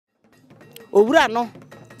owura no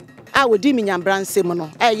a wodi minyambransem no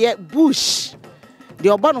eye bush de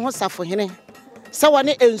obo no ho safo hene se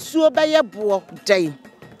woni ensuo beye bo dan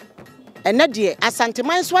ene de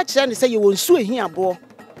asanteman so a kire ne se ye wonsuo ehia bo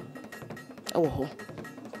ewo ho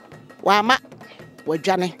wa ma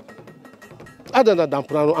wadwane adana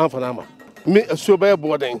dampra no amfa na ma me ensuo beye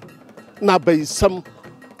bo dan na bayisam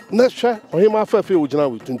na hwe ohima afafe ogina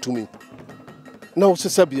wetuntumi na wo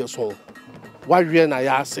sesa bia so wawie na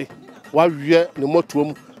ya ase wawie ne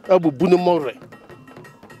motuom abubu ne more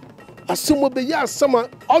asemo be ya sama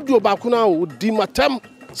audio ba ko na wo di matam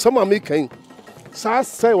sama me kan sa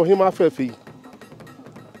sai ohima afafe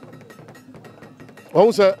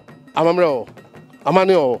wo se amamre o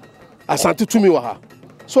amane o asante tumi wa ha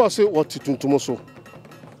so se wo tituntum so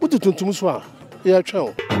wo tituntum so a ya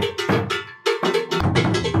twa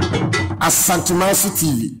Asantemanso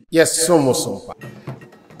TV. Yes, so.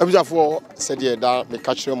 Abujafo said ye da me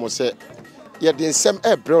catch mo say ye den sem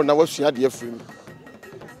e bre na wasua de afrim.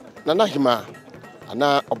 Na na hima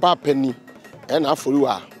ana oba pani e na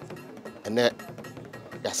Oforiwaa ene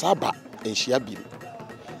ya saba enhia bi.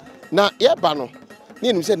 Na ye ba no ne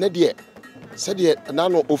enim se na de said ye na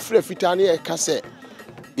no ofra fita na ye ka se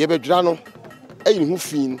ye bedwira no ayi hu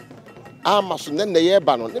fin ama so ne ye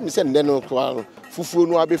ba no ne mi se ne no kwa no fufuo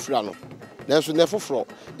no abefira no nanso ne foforo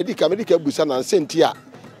edi kamedika busa na senti a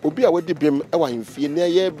obi a wadi bem e wa hemfie na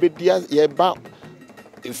ye bedia ye ba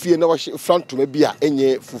fie na wa front ma bi a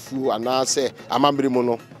enye fufuo ana se amambre mu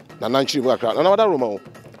no na nanchiri mu akra na wada roma o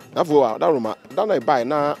na fo wa da roma da na bai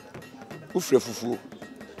na ufre fufuo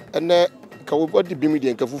ene ka wadi bem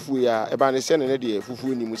de nka fufuo ya e ba ne se ne de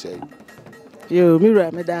fufuo ni mu sai yo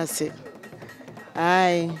mira me da se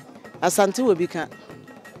ai asante wo bi ka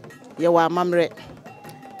ye wa amamre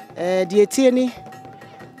die tie ni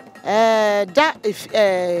da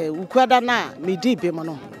ukwada na medi be mo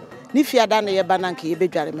no ni fiada na ye ba na nka ye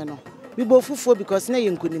bedware me no mi bo fufuo because na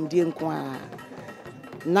ye nkonim die nko a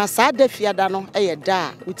na sa da fiada no ye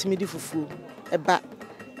da utimi di fufuo e ba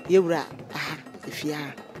ye wura aha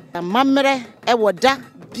fia amamre e woda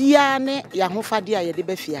bia ne ya hofade a ye de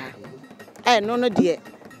ba fia no no de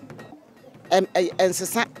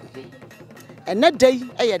ensesa ena dai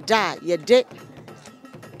ye da ye de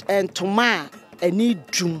entoma ani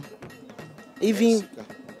dum even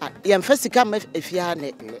yam fasika ma efia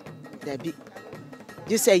ne dabi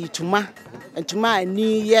this say ituma entoma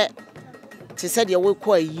ani ye te said ye we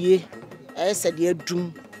ko ayie e said ye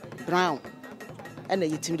dum brown ena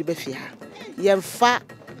yitim de ba fia yam fa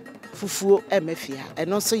fufuo e mafia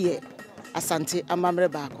eno so ye asante amamre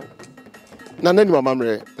baako na nani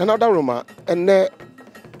amamre na da roma ene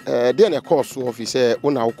de na course office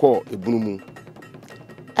una wo ebunu mu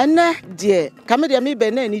ene de kamede me be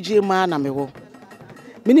na ani gye ma na me wo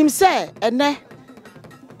minim se ene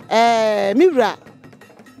miwra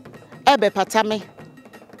ebe patame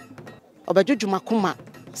obadwudwuma koma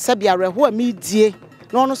sabi areho a me die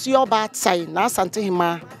na ono so ye oba atai na asante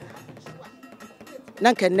hima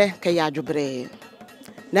na nkene ka ya adwobre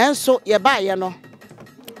nanso ye ba ye no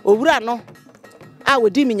owura no a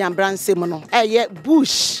wodi minyambransem no eye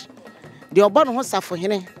bush de obo no ho safo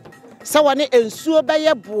hene se woni ensuo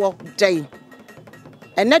beye bo dan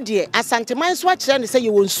ene de asanteman so a kire ne se ye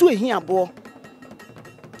wonsuo ehia bo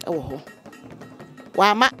ewo ho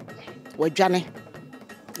wa ma wadwane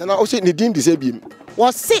na o se ne din di se biem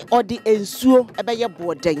wo se odi ensuo ebeye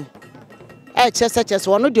bo dan chese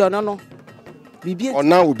wono de ono no bibi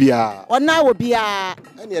ona obi a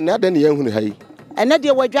ene na da ne yehunu hayi ene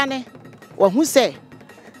de wadwane wo hu se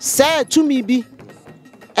tumi bi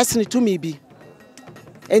esne tumi bi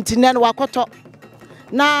entinen wakoto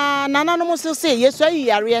na nananom mo se yesu ayi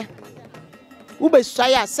yare wo be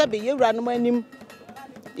suaya sebe yewura no anim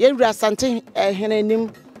yewura sante hene anim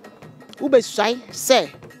wo be suai se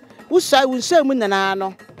wo suai wo nsam nana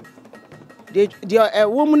no de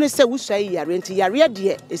wo mu ne se wo suai yare enti yare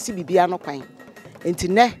de esi bibia no kwan enti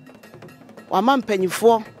ne wa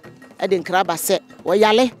mampanyifo e de nkraba se wo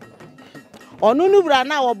yale onu nu bra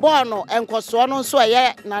na wo bo no enkoso no so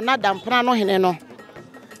ye na dampra no hene no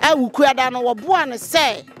awukuada no wo bo an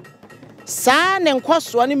se saa ne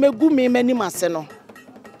nkoso ne megu mi manim ase no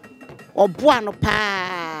obo an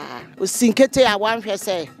pa osinkete a wanhwe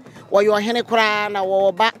se wo yo hene kura na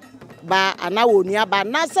wo ba ana wo nua ba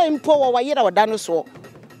na se mpo wo yira woda no so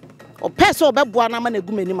o pese obebo na ma na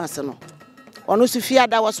gu manim ase no ono su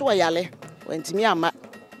fiada wo so wo yale wantimi ama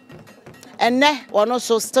enne wono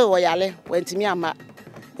so still wo yale wantimi ama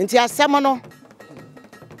nti asem no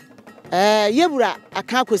yebura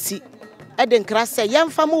aka akosi e de nkra se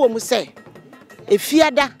yemfa mo wo mu se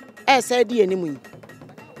efiada e se de animu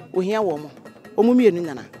ohia wo mo omumienu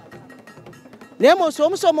nyana Nemo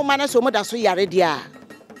so mana so da so yare dia.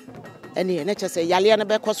 Ene ne kyese yale ne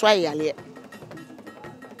be koso ayale.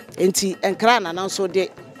 Enti enkra na so de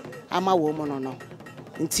ama wo mo no.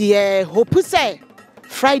 Enti hope say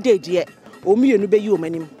Friday die omienu be yi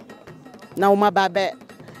omanim. Na wo ma ba be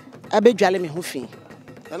abedwale me ho fi.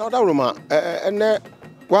 Na oda roma ene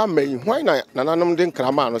wa mai hwan na nananom de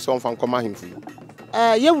nkrama no so mfa nkoma hemfu.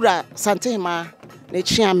 Yewura santehima na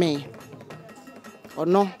chiame.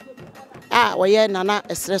 Ono woye nana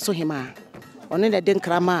esreso hima. Ono na de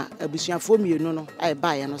nkrama abusuafo mienu no ai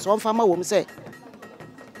baaye no so mfa ma wo m se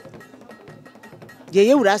ye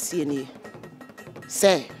yewura sie ni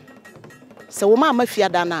se wo ma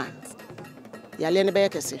mafiada na yale ne be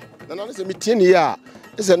kese. Na se mitie ni ya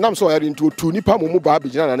ese nam so yare ntu otu nipa mo mu ba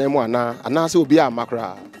abigina na mu ana se obi a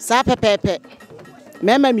makra. Sa pepepe.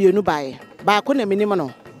 Mema mienu baaye. Ba ko na minim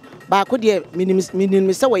no. Ba ko de minim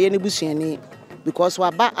se woye ne busuani because wa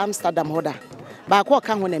ba Amsterdam hoda. Ba ko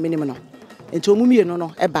ka ho na minim no. Enti omu mienu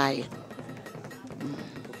no e baaye.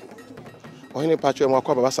 Ohine pacho mo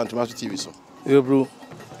akwa baba Santimaso TV so. Bro.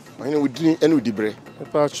 Ohine wudini ene udibere.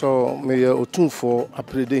 Pacho me ye otumfo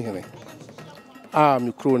aprede hene.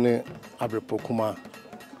 Mikro ne abrepokuma.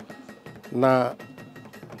 Na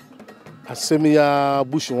asemia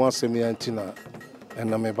bushi wan asemia antina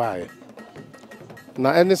ena me baaye.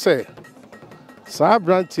 Na ene se sa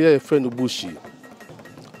brantie e friend bushi.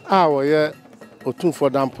 Woye otumfo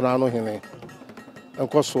dampra no hene.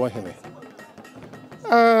 Enkoso hene.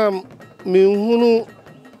 Me hunu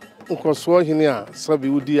nkoso hene a sabi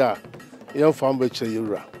udi a yemfa mba kire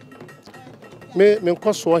yewura. Me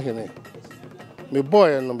nkoso hene. Me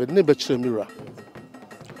boy no me ne be kire miwura.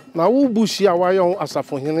 Na wo bushi a wayon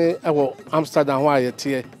asafo hene ewo Amsterdam ho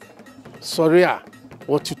ayete. Sorry a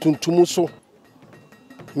wotutuntum so.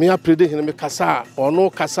 Me aprede hene me kasa ono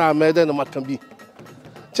kasa mede na makambi.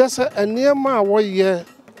 Chese eniema a woye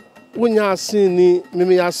wonya asini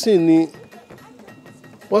meme asini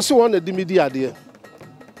wosi won na dimidi ade.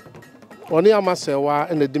 Oni amasewa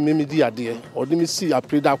na dimidi ade. Odimi si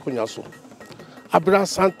aprede akonya so. Abra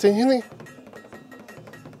sante hene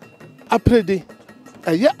aprede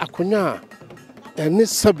eye akonya ene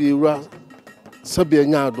sabiura sabia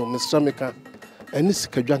nyaado mesrameka ene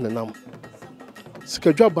sikadwa nenam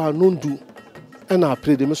sikadwa ba nondu ena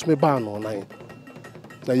aprede mesome ba no nan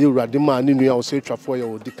na yewura de ma ne nua wo se twafo ye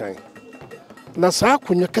odi kan na saa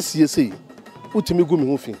akonya kase sei utimi gu me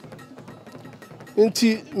ho fi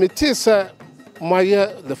nti meti se maye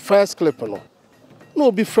the first clip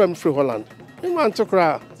no be from free Holland me man to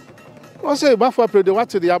kra o say ba for aprede what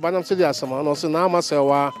the abanam se the asama no se na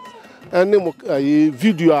amasewa ene mo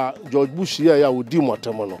video a George Bush ya odi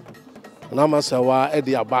motem no na amasewa e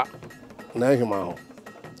de aba na ehima ho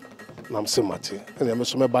nam se mate ene me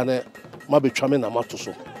so me ba ne ma betwa me na mato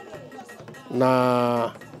so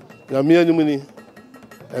na ya me anyum ni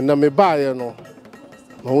ene me ba ye no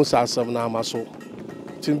ma ho sa asam na amaso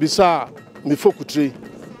timbisa me fokutre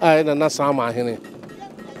ai na sama ahene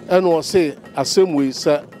ene o se asem we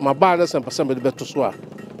se ma ba na sem pese me de beto so a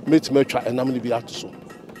meti matwa enam ni bi ato so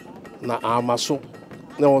na amaso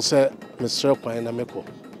na o se mesre kwan na meko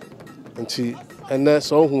nti ene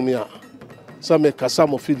so hu mi a so me kasa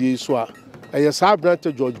mo fidie so a eye sa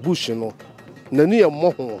brante George Bush no na ni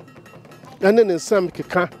mo ho ene ne nsam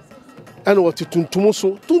keka ene o tituntum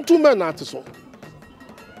so tuntum na ate so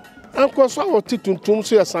ankoso o tituntum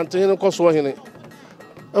so ya sante hene koso hene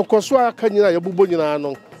ankoso aka nyina ya bubo nyina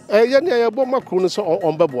no eye ne ya bo makro no so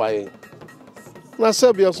on beboaye na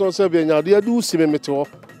sabia so sabia nya de adu si memete ho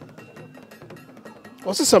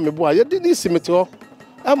o se same bo aye de ni si mete ho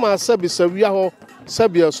ama sabi sawia ho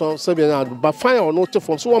sabia so sabia nya adu ba fan o no te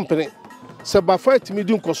fon so won pene se ba fan timi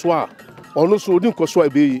di nkoso a ono so odi nkoso a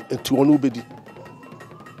be enti ono obedi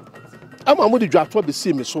ama mo di dwato be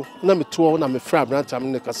si me so na mete ho na me fra brantam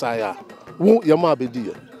ne kasa ya wo ye ma abedi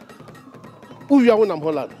ye uwia wo nam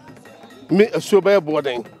Holland me asuo ba ye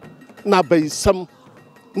boden na bayisam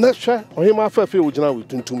na hwe ohima afafe ogina we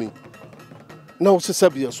tuntumi na wo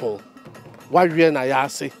sesabie so wawie na ya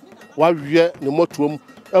ase wawie ne motuom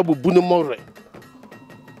abubu ne more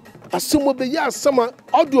asemo be ya asama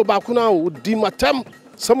audio ba ko na wo di matam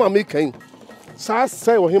sama me kan sa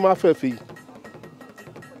sai ohima afafe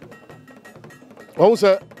wo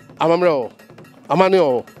se amamre o amane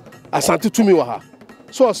o asante tumi wa ha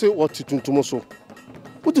so se wo tituntum so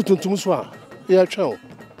wo tituntum so a ya twa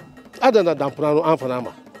adana dampra no amfa na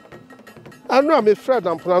ama anu a me Fred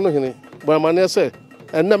dampra no hene bo amane se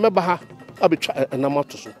enne meba ha abetwa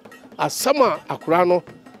enamato so asama akura no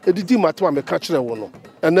edidi matema me ka kire wo no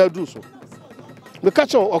enne adu so me ka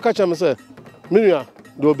kire o ka kire me se minua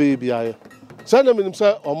do be bia ye se na minim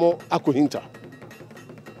se omo akohinta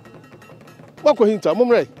Wako hinta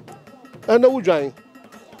momre ana wudwan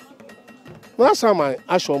na sama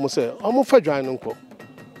ahwe mo se omo fa dwan no nko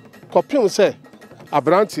kopem se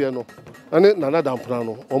abrantie no ane nana dampona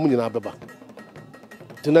no omo nyina beba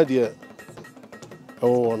tina de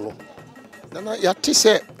no nana yati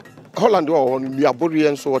se Holland wo nuabori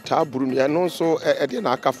enso ta buru nua no so e de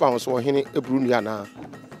na aka fa so hene eburu nua na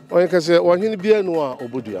onye kase ohene bia no a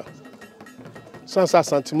obodua sansa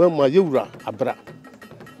santima ma yewura abra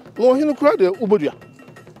no ohene kura de obodua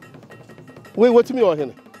we wetimi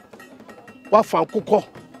ohene wa fan kokọ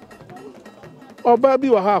oba bi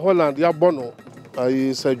wa ha Holland ya bono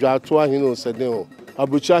ayi sedwato ahene o sede o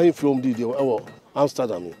abucha ahene from di ewo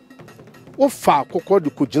Amsterdam wo fa kokọ de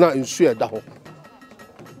kogina nsu eda ho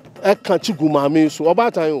e kan chi gu maame so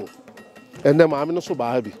oba tan o enne maame no so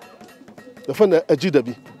ba ha bi e fa na agida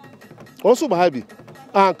bi o so ba ha bi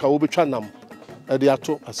anka wo betwa nam e de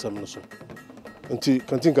ato asem no so nti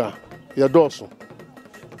kantinka ya doso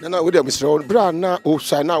nana we dey Mr. Bra na o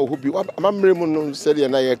sai na o hobi amamre mu no sede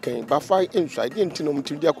na ye kan ba fa inside dey ntino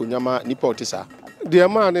mti dia konyama nipa otisa de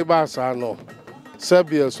ma ne ba sa no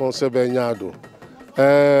sebie son sebenya do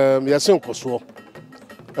yesen koso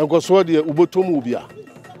enkoso de ubotom ubia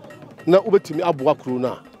na ubetimi aboa kru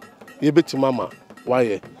na ye betimi ama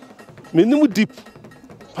waye menim deep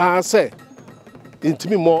pa se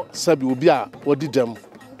intimi mo sabi obi a wodi dem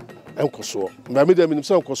enkoso ba me dem menim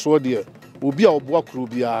se enkoso de obi a oboa kru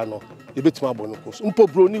bia no ye betimi abo no koso mpo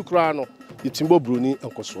broni kra no yitimbo broni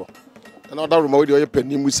enkoso na oda roma we de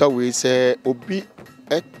pani musa we se obi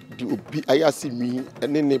di obi ayasi mi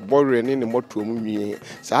ene ne borre ne moto mu mi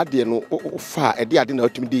sa de no fa ede ade na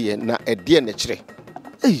otumi de ye na ede ne kire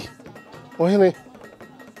ohene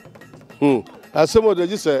asemo de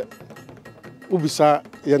gise ubisa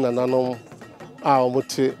ye nananom a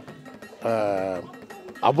omote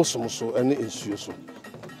abosom so ene ensuo so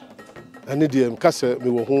ene de mkase me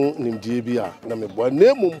wo ho nimdie bi a na me bo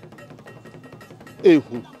nemum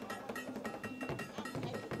ehu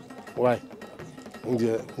why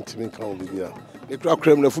India ntimi kan bibia e kra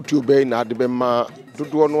krem na futu be na ade be ma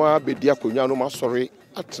dodo no a bedi akonwa no masori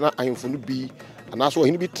atena ahemfo no bi anaso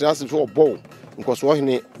ohene bi tena se so obo nkoso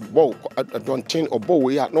ohene bo adonten obo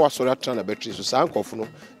we a no wasori atena na battery so san kofo no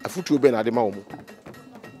afutu be na ade ma wo mu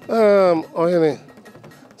ohene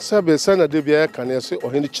sabe sana de bia kan ese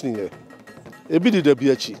ohene chiniye ebi di da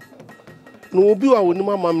bia chi no obi wa woni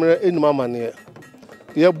mama mre enima amane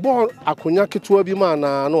ye bo akonya ketewa bi ma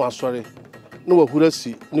na no wasori no wahura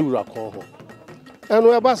si ne wura kon ho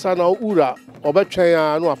eno e basa na wura obetwen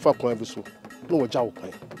a no afa kwan bi so no wagya wo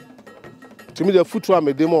kwan timi da futu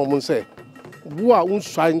amede ma omun se wo a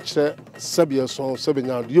unsua nkyere sabie so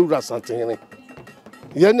sabenya do wura santene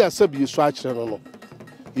ye ne sabie so a kyere no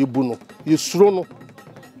yebu no yesuro no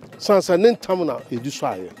sansa ne ntam na yedi so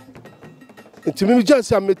aye ntimi mi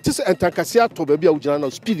jansi ametise entankase ato ba bi a wugina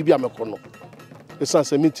na speed bi amekono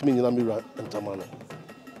sansa mitimi nyina mi wura ntamano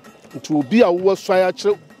nti obi a wo so ya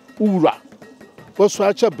kyere wura wo so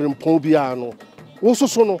ya kyere brempon bi a no wo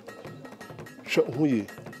soso no hwe ho ye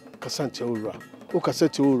kasante wura wo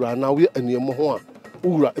kasate wura na wo aniemo ho a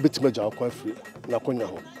wura ebetima gya akwa afiri na konya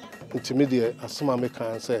ho nti me de asema me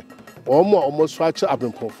kan se omo so ya kyere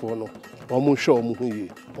abremponfo no omo hwe omo ho ye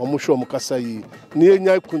omo hwe omo kasa yi ne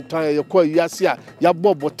enya kuntan ye kwa yase a ya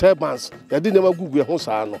bobo turbans ya de nema gugu ho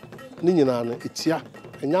saa no ni nyina no etia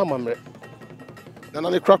enya amamre nana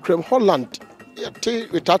ne krakrem Holland yate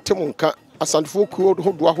wetatem nka asantefo ku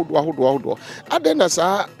hodo ade na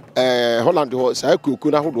sa Holland ho sa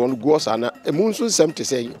kuku na hodo no go sa na emu nso nsem te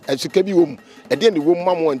sei asika bi wom ede ne wom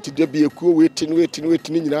mamo anti da bi ekuo weti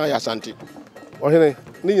nyina ya asante ohene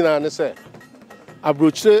ni nyina ne se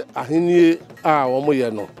abrochire ahenie a wo mo ye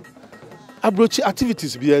no abrochi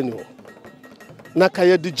activities bi ani ho na ka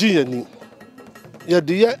ye de giani ye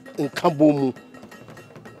de ye nkabo mu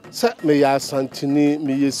sa me ya santini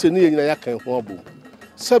me yese ne nyina ya kan ho abom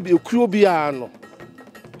sabi ekuo bia no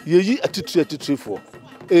yeyi atitu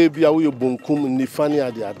bia wo ye bonkum nifani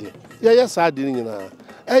ade ya ya sa ade nyina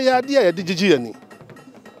ya ade ya de gigi yani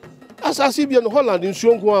asasi bia no Holland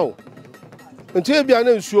nsuo nko a o nti bia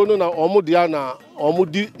na nsuo no na omo dia na omo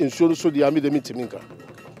di nsuo no so dia me de mitiminka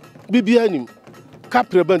bibia nim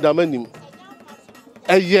kapre banda manim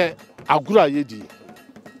eye agura yedi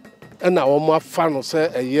ena omo afa no se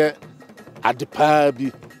eye adepa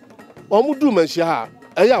bi omo du manhia ha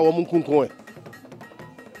eye a omo nkunkun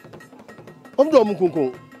omo do omo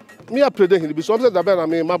nkunkun me aprede hin bi so omo se da be na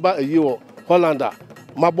me maba eye wo Hollanda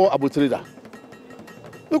mabo abotreda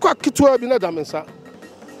ikwa kitwa bi na da mensa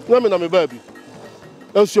na me ba bi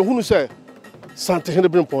enso hunu se sante hin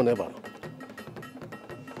brempon na ba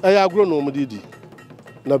eye agro no omo didi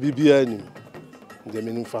na bibia ni de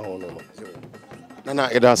me nfa ho no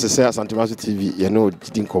Nana eda sese Asantemanso TV ye no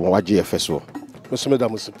didi nkomo waje efeso mesome da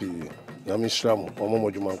musipi na me shram omo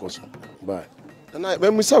modjuma nkoso bye Nana be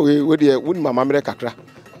musa we de woni mama mere kakra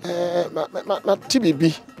ma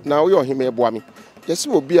tibibi na wo yo hime eboa me yesi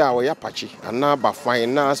obi a wo ya pachi ana ba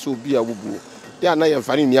fan na so obi a wubu ya na ye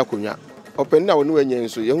mfani ni akonwa open na wo no anya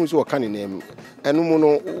nso ye hu so wo kan ne nam enu mu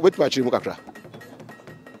no wetima chiri mu kakra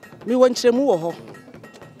mi wonkyere mu wo ho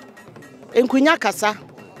enkunya kasa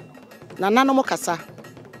na nanom kasa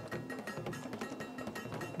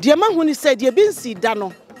die ma hu ni se die bi nsi da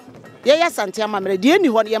no ye ya Asante amamre die ni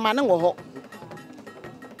ho ye ma ne wo ho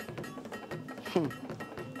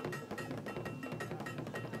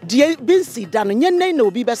die bi nsi da no nye nei na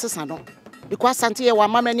obi besesa no because Asante ye wa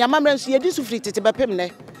amamre ni amamre nso ye di su free tete bepem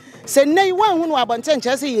ne se nei wan hu no abonte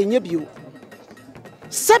nche se ye nya bio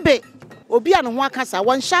sebe obi an ho akasa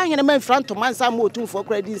won hya hene man franto mansa ma otumfo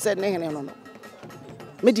kra di nse ne hene no no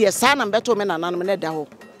me de sa na mbeto me nananom ne da ho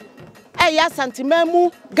ya Asante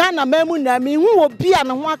mamu Ghana mamu na me hu obi an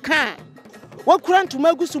ho aka wakura ntoma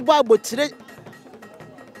agusu bo abotire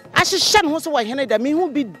ahyehye ne ho so wo hene da me hu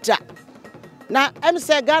bi da na em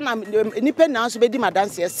se Ghana nipa na so bedi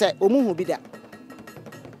madanse se omu hu bi da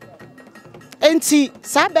enti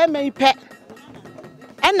sa ba mai pe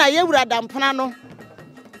na yewura dampana no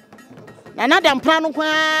na dampana no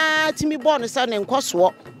kwa timi bo no se ne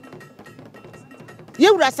nkoso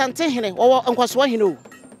yewura Asante hene wo nkoso hene o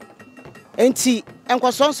enti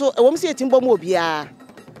enkoso so ewom se etimbo mu obia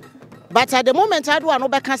but at the moment adu anu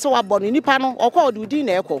beka se wabọ no nipa no okọ odudi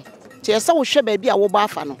na ekọ tie se wo hwe ba bia wo ba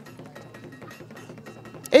afa no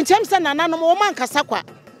enti am se nananom wo man kasa kwa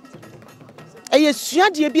eye sua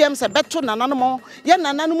de bia am se beto nananom ye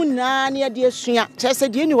nananom na ne de asua tie se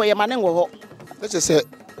de ni wo ye mane wo ho let's say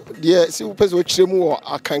de si wo pese wo kire mu wo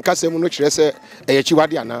akankasa mu no kire se eye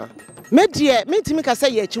chiwade ana me de me timi kasa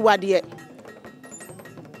ye chiwade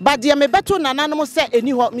but de me beto nananom se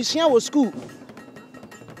eni ho misua wo school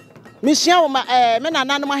misua wo me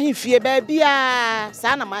nananom ahemfie ba bia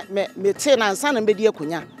sa na me te na nsa na mbedi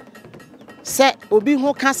akunya se obi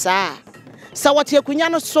ho kasa se wote akunya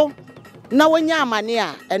no so na wonya amane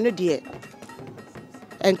a eno de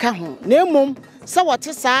enka ho na emom se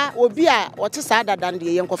wote saa obi a wote saa dadan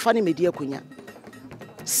de yenkofa ne medi akunya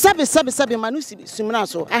sabe manu simna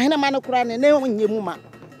so ahene mane kura ne nyemu ma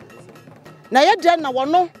na yedre na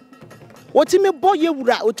wono wotimi bo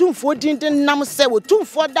yewura otumfo dindin nam se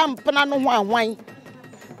otumfo dampana no ho ahwan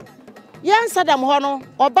yan sadam ho no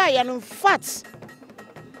oba ya no fat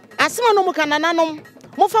asema no muka nananom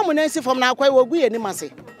mo fa mo nansi fom na akwai wogu ye ni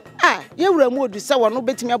mase yewura mu odu se wono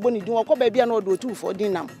betimi aboni din wokọ ba bia na odu otumfo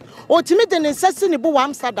din nam otimi de ne sase ni bo wa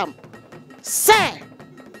Amsterdam se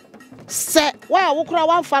wa wokura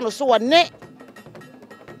wa mfa no so wonne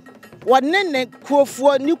ne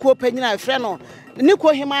kuofuo ni kuopanyina afre no ni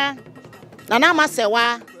kohima na ma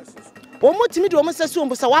sewa wo mutimi de wo msase wo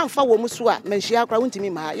mbusa wa mfa wo musu a manhia akra wontimi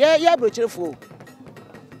ma ye brochirefo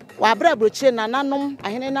wa bra brochire nananom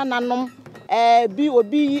ahene nananom bi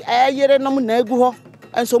obi yere nom na agu ho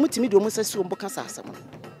enso mutimi de wo msase wo mbuka sasem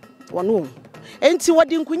wono enti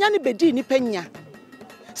wodi nkunya ne bedi ni panya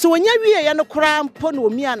so wonya wie ye no kra mpo na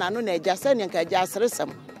omi ana no na agya se ne nka agya asresem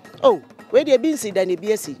we de bi nsi da ne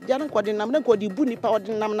bi asi gya no kodi nam na kodi bu nipa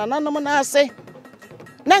odi nam nananom na ase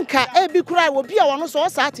nanka ebi kura obi a wono so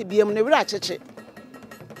saate biem na wira acheche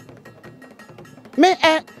me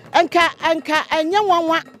anka anya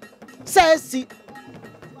nwanwa saasi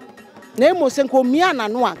na emo senko mia na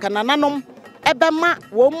no anka nananom ebema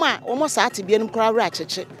wo ma wo mo saate biem kura wira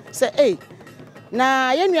acheche se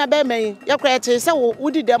na yenua be men yakura ete se wo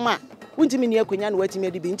wudi dem a wuntimi ni akonya na watimi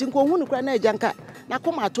adi bi nti nko hu no kura na agyanka na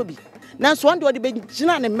koma atobi na so ande odi be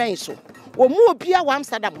gina ne men so wo mu obi a wa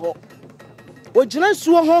Amsterdam ho o gina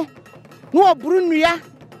suo ho no oburu nnua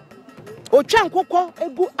o twa nkokọ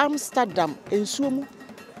egu Amsterdam ensuo mu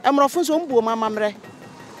emrofo so mbuo mamamre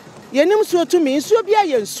yenim suo tumi nsuo bia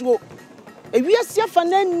ye nsuo ewiase afa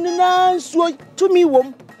na nina nsuo tumi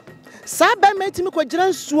wom sa ba metimi ko gina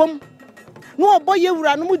nsuo mu no obo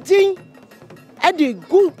yewura no mu din ade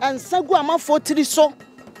gu ansagu amafo tiri so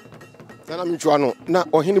na mitwa no na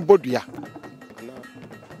ohini bodua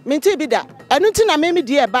minti bi da anu ti na memi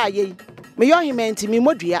die ba ye me yo himenti mi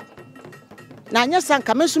modua na anya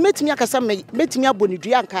sanka me so metimi akasa metimi aboni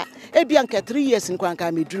dua nka ebia nka 3 years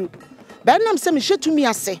nkwanka meduru ba nam se me hwetumi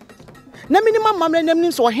ase na minimum mamre nam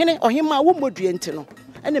nim so ohima wo modua nti no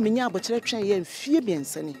ena menya abokire twen ye mfie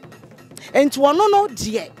biensani enti wono no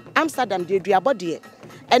die Amsterdam de dua bode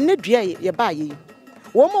enne dua ye ba ye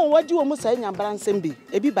wo mo wadi wo mo sa nyambara nsem bi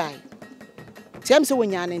ebi ba tiam se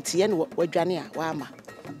wonya ne ntie ne wadwane a wa ama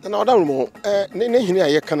na oda mo ne hini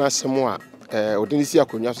aye kana asem a odinisi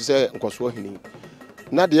akonwa so se nkoso hini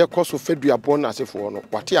na de ekoso faduabon na asefo no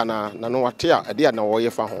wate ana na no wate a de na wo ye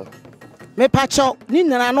fa ho me pacho ni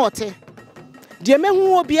nana na ote de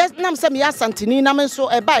mehu obi nam se me ya santini na me so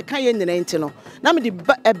e ba kan ye nyina nti no na me de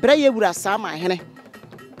ebra ye wura sa ma hene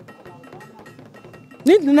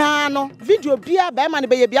ni nana no video bia ba ma ne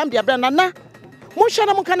be ye bia de bra na mo hwe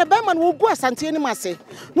na mo kan ba ma no ogu asantini mase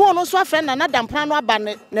no ono so afre na dampra no aba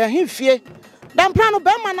na hemfie dampra no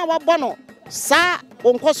ba ma na wabɔ no sa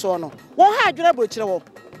onkoso no wo ha adwere bro kire wo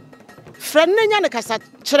frɛ ne nya ne kasa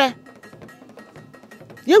kire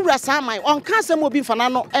ye wura sa mai on ka asɛm obi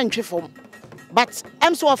mfana no entwe fom but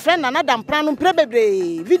em so friend na dampra no mpre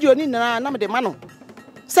bebre video ni na me de ma no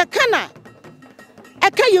se kana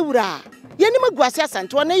aka ye wura ye ni maguase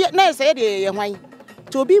asanto na se ye de ye hwan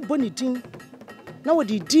to obi boni din na wo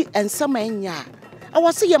di ensama enya a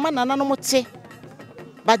wo se ye ma nana no mote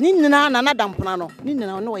but ni nyina nana dampra no ni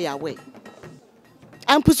nyina no ya we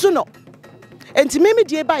ampusu no enti meme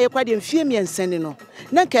die ba ye kwa de mfie miensani no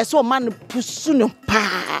na nke se o man pusu no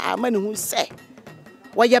pa ma ne hu se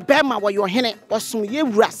wo ye bema wo yo hene wo som ye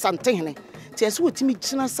wura sante hene ti ese wotimi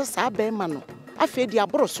gina se sa bema no afa di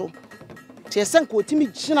aboro so ti ese nka wotimi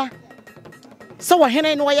gina se wo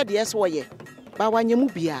hene no wo ye de ese wo ye ba wanyemu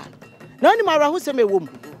bia na oni mara hu se mewom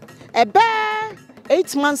ebe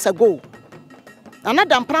 8 months ago ana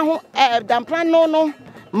dampra ho dampra no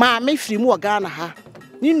ma me firi mu Ghana ha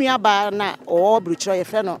ni nua ba na o bruchiro ye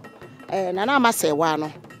fe no nana amasewa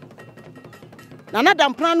no nana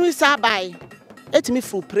dampra no isa bai etimi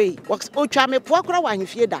fu pray o twa me po akora wa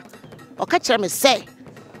hemfie da o ka kire me se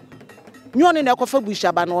nyone na ekofa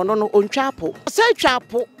busha ba no no ontwa apo se twa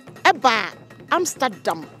apo eba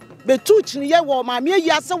Amsterdam betu chini ye wo ma me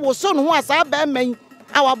yi ase wo so no ho asa ba man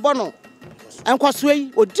awabɔ no enkoso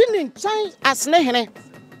yi odini ntan asne hene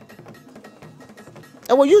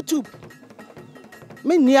e wo YouTube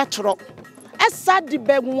me ni atoro esa di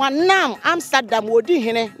be wanam Amsterdam odi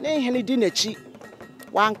hene ne hene di nachi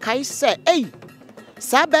wan kai se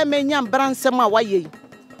sa ba menya mbransem a waye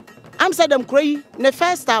Amsterdam kroyi ne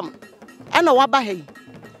first time ana waba hai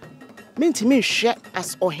minti me hwe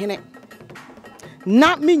as ohene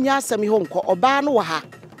na menya asem ho nko oba no wa ha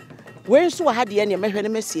wensu wa ha de ne mehwe ne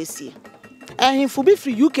masiesie ehimfu bi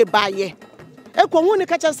free UK baye ekwo ne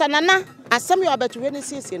kacha sanana asem yo abeto we ne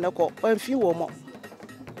siesie ne ko amfi wo mo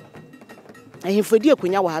ehimfu di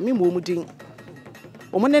akunya wa ha me mo mudin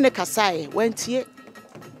omo ne kasae wantie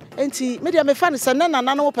enti media me fa ne sanana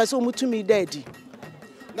na no pese omutumi daadi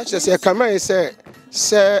na chese kama se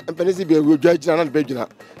empenezi bi odwa gina na be gina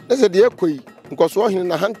na se de ekoi nkoso ohene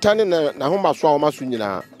na hantane na homa so a woma so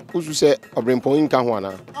nyina usu se obrempon nka ho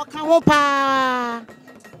ana oka ho pa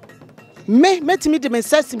metimi de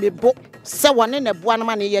mensasi mebo se wone ne boa no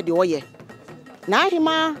ma ne ye de oye na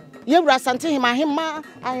ahima ye wura sante hima ahima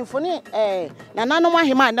ahimfone na nanom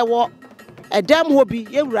ahima na wo edam ho bi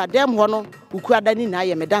ye wura dem ho no uku adani na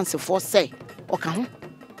ye me dance for say oka ho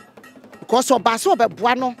because oba so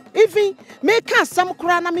obeboa no even me ka asam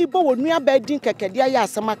kura na me bo wonu aba din kekede aye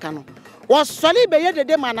asam aka no wo sole be ye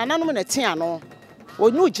dede ma nanom na tia no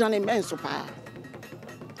onyu gina ne menso pa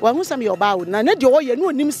wa hu sam ye oba wo na de wo ye no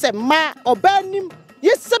onim se ma oba nim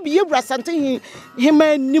ye sabi ye wura sante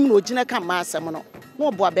hima nim no gina ka ma asam no no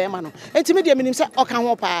obo ba ma no enti me de menim se oka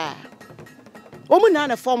ho pa omu na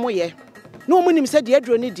na form ye no omu nim se de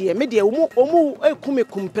aduro ni de me de omu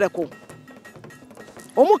ekumekum preko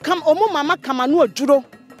omu mama kama no aduro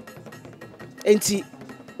enti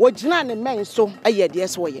wogina ne menso aye de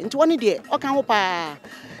so ye enti woni de oka ho pa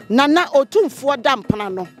nana otumfo dampana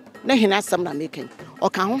no na hina asam na meken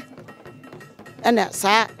oka ho ena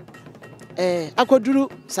sa akoduru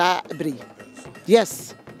sa bri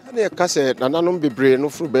yes na ka se nananom bebre no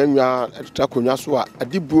furu ba nwa takonwa so a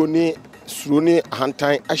adibuo ni suro ni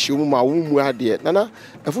ahantan ahye mu ma wo mu ade nana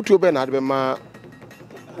afutuo be na ade be ma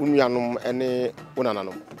unuanom ene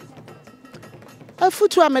wonananom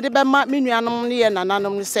afutuo amede be ma menuanom ne ye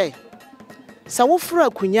nananom ne se sa wo furu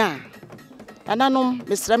akunya nananom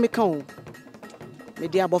mesra meka o me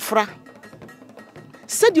di abofra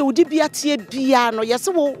se de odi bia tie bia no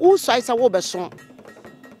yese wo soi sa wo beso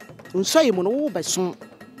nsoi mu no wo beso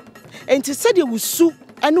enti se de wusu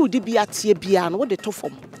ane odi bia tie bia no wo de to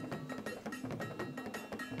fom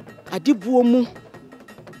adibuo mu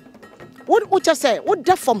wo cha say wo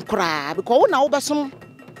da fom kra because wo na wo beso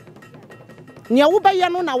nia wo ba ya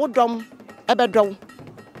no na wo dom ebedom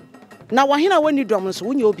na wo hena wani dom so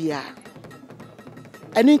wo nya obia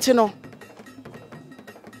ani nti no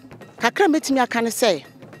kakra metimi aka ne say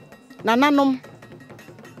nananom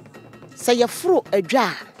say yefuro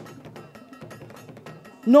adwa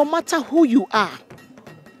no matter who you are.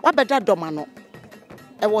 What better domano?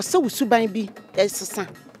 I was so suban be esisa.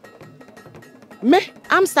 Me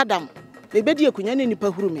Amsterdam. Me bedi akunya ne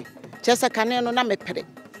nipa huru me. Chesa kane no na me pere.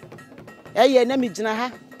 Eye na me gina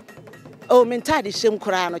ha. Oh, me ntade hyem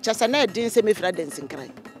kura no. Chesa na edin se me fira dancing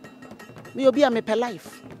kran. Me obi a me pe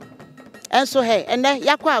life. Enso he ene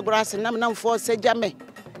yakwa agorase nam namfo segya me.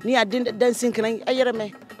 Ni adin dancing kran ayere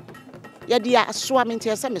me. Ya dia asoa me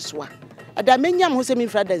ntese me soa. Ada menyam ho se me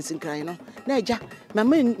fira dancing kran no. Na eja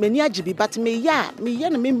mani agibi but me ya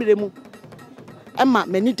na me mmiremu. Emma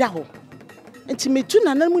mani da ho. Enti metu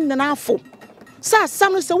nanamu nana afo. Sa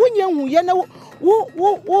sam no se wonya hu ye na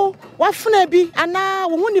wo wafuna bi ana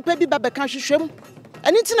wo hu nipa bi babeka hwehwem.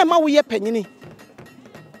 Eni nti na ma wo ye panyini.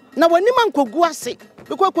 Na wani man kogu ase.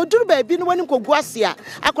 Because koduru ba bi no wani kogu ase a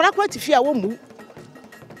akora tifi a wo mu.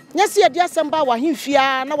 Nyase ye dia samba wa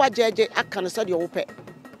hemfia na wajeje aka no se de wo pe.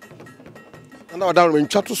 Ana wadan me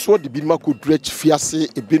ntwato so de bi ma koduru fiase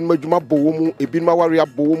ebi no adwuma bowo mu ebi no ware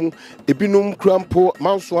abowo mu ebi no krampo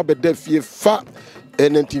manso abeda fie fa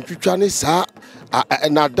enantintwitwa ne saa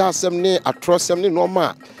na da asem ne atrosem ne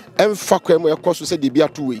normal emfa kwam ekoso se de bi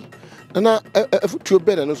ato we na afutuo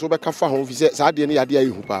be na no so be ka fa ho fi se saa de ne yade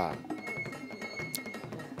ayehu pa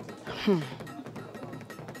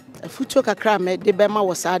afutuo kakra me de be ma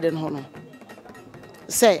wo saa de no no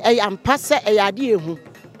se ampa se yade ehu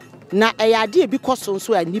na eyade ebi koso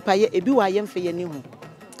nso a nipa ye ebi wa ye mfe ye ne hu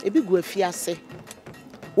ebi gu afiase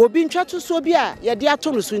obi ntwato so bi a ye de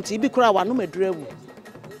ato no so nti ebi kura wa no madurawu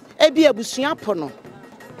ebi abusua pono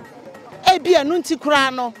ebi anu nti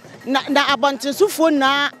kura no na abantensufo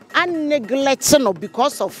na neglect no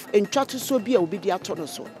because of ntwato so bi a obi de ato no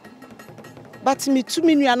so but me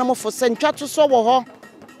tumi nua na mo fo se ntwato so wo ho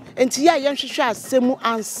enti ya ye nhwehwe asemu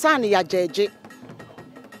ansan ya jeje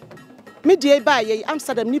me die ba ye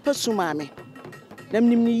Amsterdam nipa sumame nam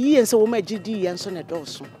nim ni yie nse wo ma gidi ye nso ne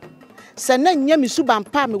doso se na nya me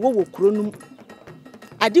subampa me wo kuro num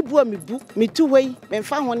adibua me bu me tu hoi me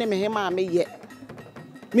mfa ho ne me hema me ye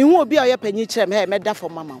me hu obi a ye panyi kire me me da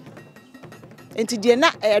for mama enti die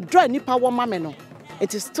na edro nipa wo mama no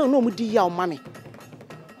enti still no mu di ya o mama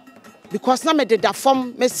because na me de da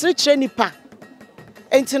form me sire kire nipa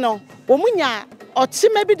enti no wo munya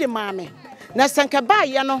otima bi de mama na sanka ba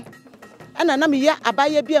ye no ana na me ya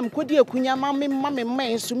abaye bia mkodi akunya mama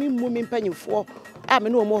mma so me mu me mpanyifo a me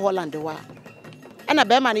no mo Holland wa ana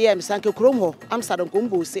be ma ne ye msanke krom ho Amsterdam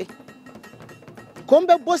kombo se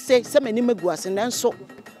kombe bose se mani maguase nanso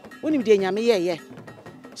wonim de nyame ye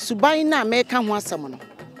suban na me ka ho asem no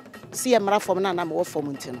se ye mra fom na me wo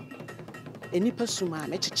fom nti no enipa suma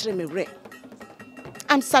me kekere me wre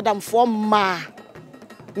Amsterdam fo ma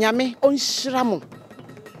nyame onhyira mo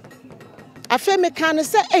afa me kan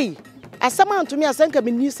se asama antumi asanka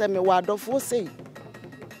me ni se me wa adofo sei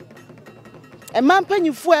e man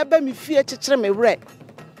panyifo e ba me fie kekere me wre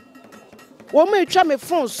wo ma etwa me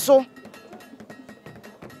fon so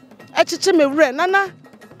e kekere me wre nana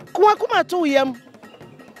kuma to yam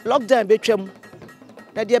lockdown betwam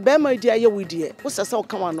na de be ma di aye widie wo sese o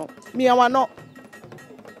kan no me ya wano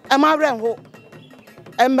e ma wre ho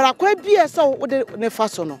e mra kwa bia se wo de ne fa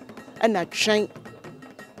so no e na twen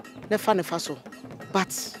ne fa so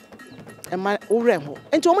but Emma Uremo.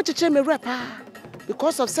 And to much me rapper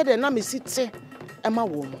because of said na me sit Emma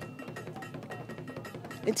woman.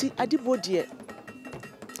 And see adibo dear.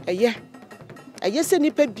 A yes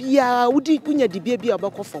any pebia woody kunya di baby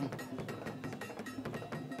abako form.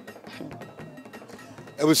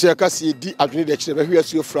 I will say a cassie di admit that she never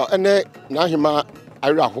hears your frau and now hima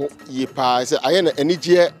Iraho ye pa say I any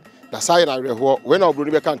year na sign I reho when I'll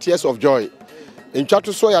bring back tears of joy. In chat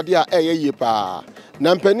to soya dear ye pa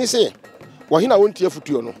Nampeni say. Wahina wontie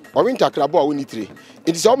futuo no o winter krabo a woni tire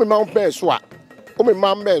it is all me man pen so a o me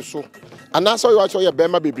man ben so ana so yo ye be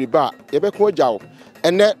ma bebreba ye be ko agyawo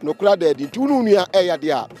ene no kura da di tunu nua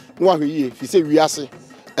yade a no ahweye fi se wiase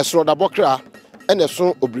esoro da bokra ene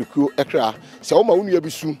so obriku ekra se o ma wonua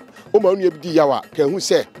bisu o ma wonua bi di yawa ka hu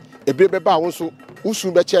se ebrebe ba wo so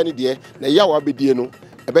usu be che ne de na yawa be die no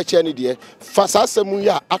e be che ne de fa sasem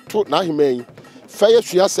ya ato na ahemai fa ye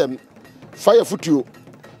suasem fa ye futuo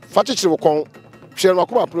Fatichiri wokon hwere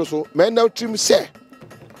makoma pro so men na trim se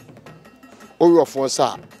oyofo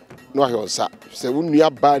sa no ahwe onsa se wonua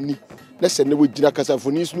ba ni na se ne wogina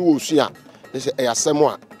kasafoni su no wosua na se eyasem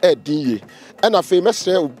a edin ye na fe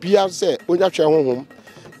mesre obia se onya hwe honhom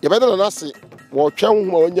ye beda na se wo hwe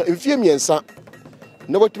honhom onya mfie miensa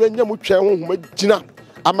na wotuma nya mu hwe honhom agina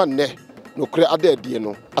ama ne no kre adadie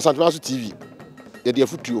no Asantuma so TV ye de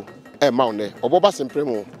afutuo ma one oboba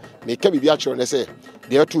sempremo me ka bibia kire ne se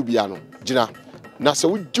de atu bia no gina na se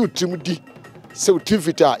wuji utrim di se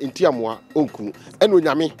utivita intiamwa onku eno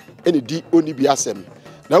nyame ene di oni bi asem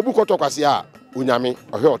na obu koto kwase a onyame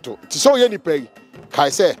ohyoto ti so ye nipa yi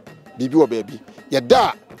kai se bibi wo baabi ye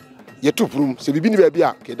da ye tuprum se bibi ni baabi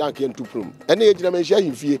a ke dan ke tuprum ene ye gina menhia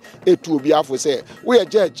himfie etu obi afo se we ye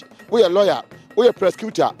judge we ye lawyer we ye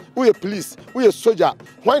prosecutor we ye police we ye soldier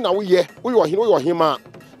why na we ye ohima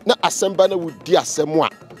na asemba na wudi asemu a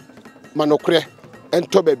manokre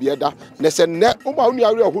ento baabi eda na se ne uma unu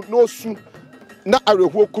arehu no su na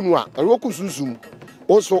arehu okunu a arehu susum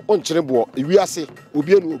also on chenebo ewiase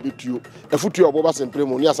obi enu obetuo efutuo oboba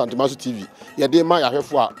sempremo ni Asantemaso TV ye de ma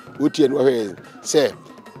yahwefo a otie enu hwe se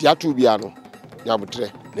diatu bia no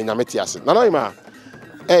nyabotre na nyameti ase nana ima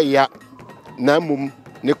ya na mum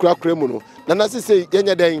ne kura mu no nana sese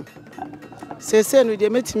yenye den sese no de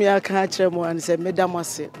metimi aka akiremo an se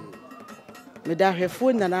medamase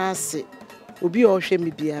medahwefo nana ase obi ohwe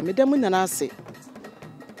me bia medamu nana ase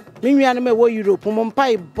menwia no me wo Europe mo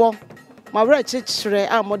mpai bo ma wra chichire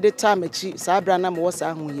a mo de ta machi sa bra na mo wo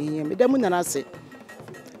sa ho yeye medamu nana ase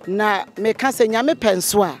na me ka se nyame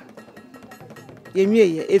penso a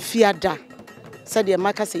yenwie efiada se de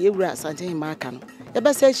maka se yewura asante hima aka no ye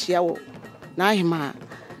be se hia wo na ahima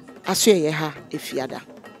aso ye ha efiada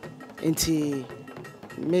enti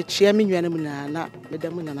me chia menwia no na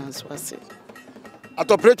medamu nana aso ase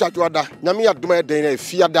atoprecha joda nyame adoma e den na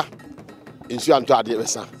efiada ensu anto ade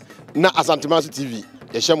besa na Asantemaso TV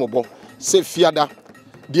ye hyemobo se fiada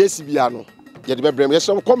de esibia no ye de bebrem ye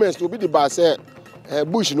some comments obi de ba se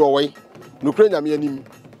bush no owe no kra nyame anim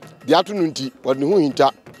de ato no nti wode ho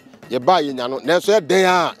hinta ye ba ye nya no na so ye den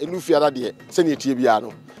a enu fiada de se ne tie bia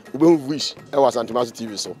no obehu bush e wa Asantemaso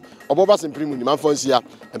TV so oboba semprimu ni manfonsia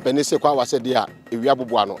empene se kwa wase de a ewia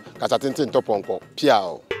boboa no kasa tenten toponko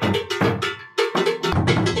piao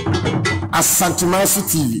Asantemaso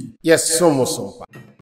TV. Yes, somos.